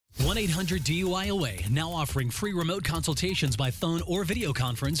1-800-DUIOA now offering free remote consultations by phone or video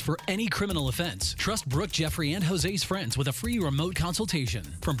conference for any criminal offense. Trust Brooke, Jeffrey, and Jose's friends with a free remote consultation.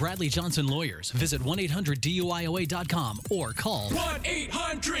 From Bradley Johnson Lawyers, visit 1-800-DUIOA.com or call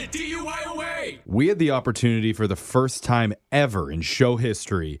 1-800-DUIOA. We had the opportunity for the first time ever in show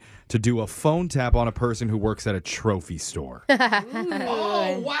history to do a phone tap on a person who works at a trophy store.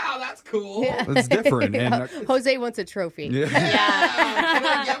 Oh, wow, that's cool. It's different. And Jose wants a trophy. Can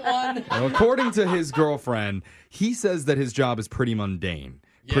I get one? according to his girlfriend, he says that his job is pretty mundane,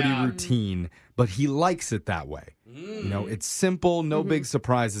 pretty routine, but he likes it that way. You know, it's simple, no big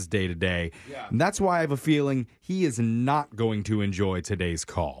surprises day to day. And that's why I have a feeling he is not going to enjoy today's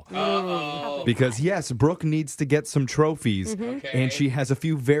call. Because, yes, Brooke needs to get some trophies, and she has a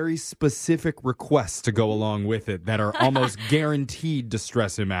few very specific requests to go along with it that are almost guaranteed to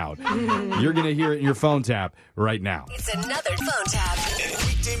stress him out. You're going to hear it in your phone tap right now. It's another phone tap.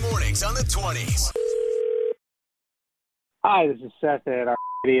 Weekday mornings on the 20s. Hi, this is Seth at our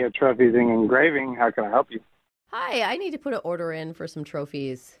Trophies and Engraving. How can I help you? Hi, I need to put an order in for some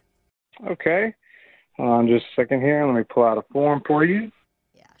trophies. Okay. Just a second here. Let me pull out a form for you.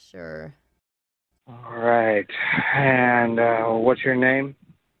 Yeah, sure. All right. And what's your name?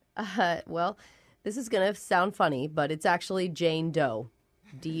 Well, this is going to sound funny, but it's actually Jane Doe.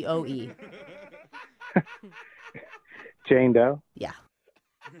 D-O-E. Jane Doe? Yeah.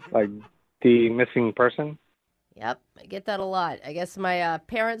 Like the missing person? Yep, I get that a lot. I guess my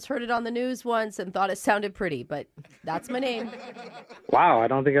parents heard it on the news once and thought it sounded pretty, but that's my name. Wow, I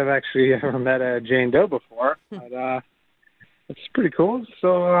don't think I've actually ever met a Jane Doe before. But it's pretty cool.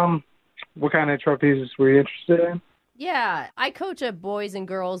 So what kind of trophies were you interested in? Yeah, I coach a boys and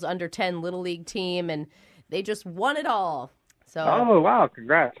girls under 10 Little League team, and they just won it all. So, Oh, wow.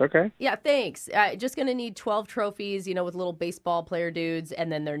 Congrats. Okay. yeah, thanks. Just going to need 12 trophies, you know, with little baseball player dudes,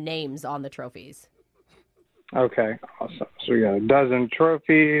 and then their names on the trophies. Okay. Awesome. So we got a dozen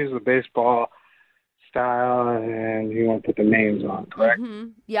trophies, the baseball style, and you want to put the names on, correct?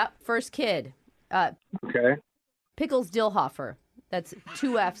 Yep, first kid. Okay. Pickles Dillhofer. That's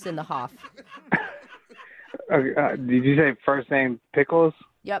 2 F's in the Hoff. Did you say first name Pickles?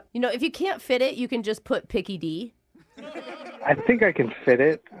 Yep. You know, if you can't fit it, you can just put Picky D. I think I can fit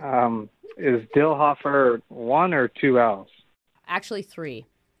it. Is Dillhofer 1 or 2 L's? Actually, 3.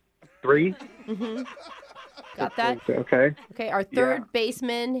 3? Got that? Okay. Okay, our third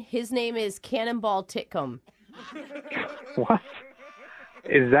baseman, his name is Cannonball Titcomb. What?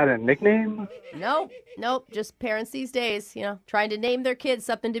 Is that a nickname? Nope. Just parents these days, you know, trying to name their kids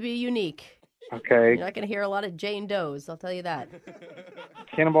something to be unique. Okay. You're not going to hear a lot of Jane Does, I'll tell you that.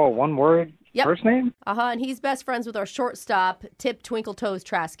 Cannonball, one word? Yep. First name? And he's best friends with our shortstop, Tip Twinkle Toes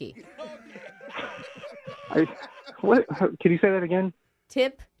Trasky. What? Can you say that again?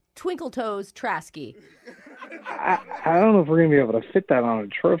 Tip Twinkle Toes Trasky. I don't know if we're going to be able to fit that on a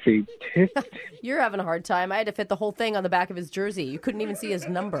trophy. You're having a hard time. I had to fit the whole thing on the back of his jersey. You couldn't even see his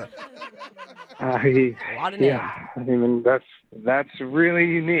number. A lot of names. Yeah, I mean, that's really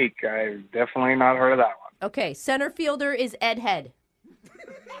unique. I've definitely not heard of that one. Okay, center fielder is Ed Head.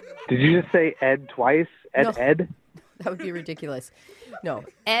 Did you just say Ed twice? No. Ed? That would be ridiculous. No,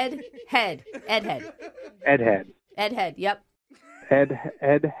 Ed Head. Ed Head. Ed Head. Ed Head, yep. Ed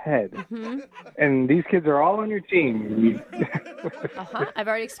Head. And these kids are all on your team. I've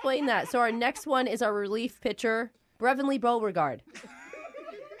already explained that. So our next one is our relief pitcher, Brevenly Beauregard.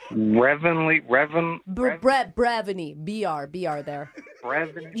 Brevin. Brevany. BR there.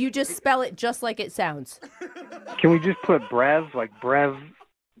 Brevin. You just spell it just like it sounds. Can we just put Brev, like Brev?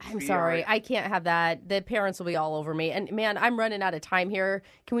 I'm sorry. I can't have that. The parents will be all over me. And, man, I'm running out of time here.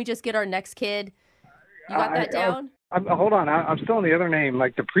 Can we just get our next kid? You got that down? Hold on. I'm still on the other name,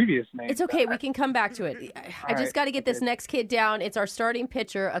 like the previous name. It's okay. We can come back to it. I just got to get this next kid down. It's our starting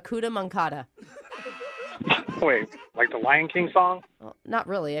pitcher, Akuta Mankata. Wait, like the Lion King song? Well, not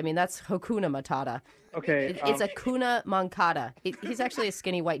really. I mean, that's Hakuna Matata. Okay. It's Akuna Mankata. He's actually a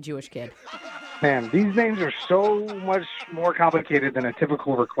skinny white Jewish kid. Man, these names are so much more complicated than a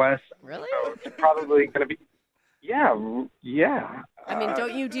typical request. Really? So it's probably going to be... Yeah. I mean,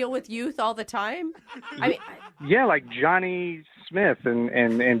 don't you deal with youth all the time? Yeah, like Johnny Smith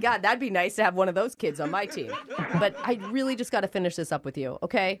and God, that'd be nice to have one of those kids on my team. But I really just got to finish this up with you,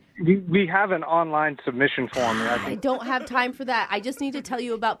 okay? we have an online submission form. I don't have time for that. I just need to tell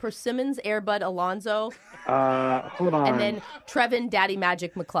you about Persimmons, Airbud Alonzo. Hold on. And then Trevin Daddy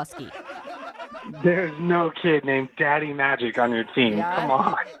Magic McCluskey. There's no kid named Daddy Magic on your team. Yeah? Come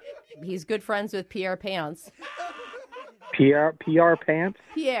on. He's good friends with Pierre Pants. PR Pants?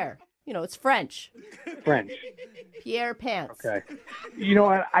 Pierre. it's French. French. Pierre Pants. Okay. You know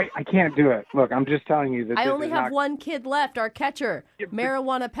what? I can't do it. Look, I'm just telling you that I this only is have not... one kid left, our catcher,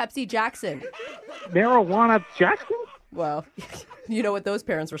 Marijuana Pepsi Jackson. Marijuana Jackson? Well, you know what those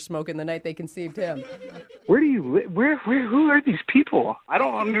parents were smoking the night they conceived him. Where do you live? Who are these people? I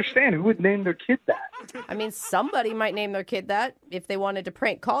don't understand. Who would name their kid that? I mean, somebody might name their kid that if they wanted to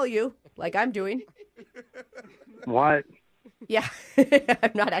prank call you, like I'm doing. What? Yeah,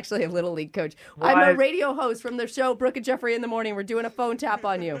 I'm not actually a Little League coach. I'm a radio host from the show Brooke and Jeffrey in the Morning. We're doing a phone tap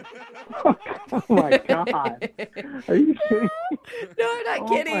on you. Oh, my God. Are you kidding? No, I'm not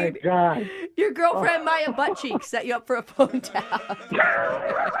kidding. Oh, my God. Your girlfriend, Maya Buttcheek, set you up for a phone tap.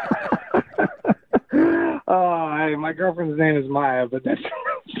 Oh, hey, my girlfriend's name is Maya, but that's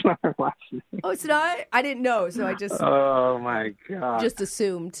not her last name. Oh, it's not? I didn't know, so I just Oh, my God. just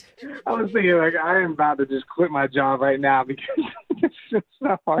assumed. I was thinking, like, I am about to just quit my job right now because it's just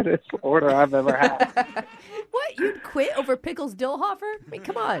the hardest order I've ever had. What? You'd quit over Pickles Dillhofer? I mean,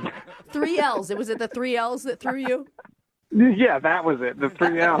 come on. 3 L's. Was it the 3 L's that threw you? Yeah, that was it. The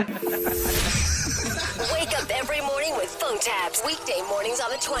 3L. Wake up every morning with phone taps. Weekday mornings on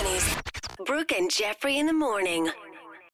the 20s. Brooke and Jeffrey in the Morning.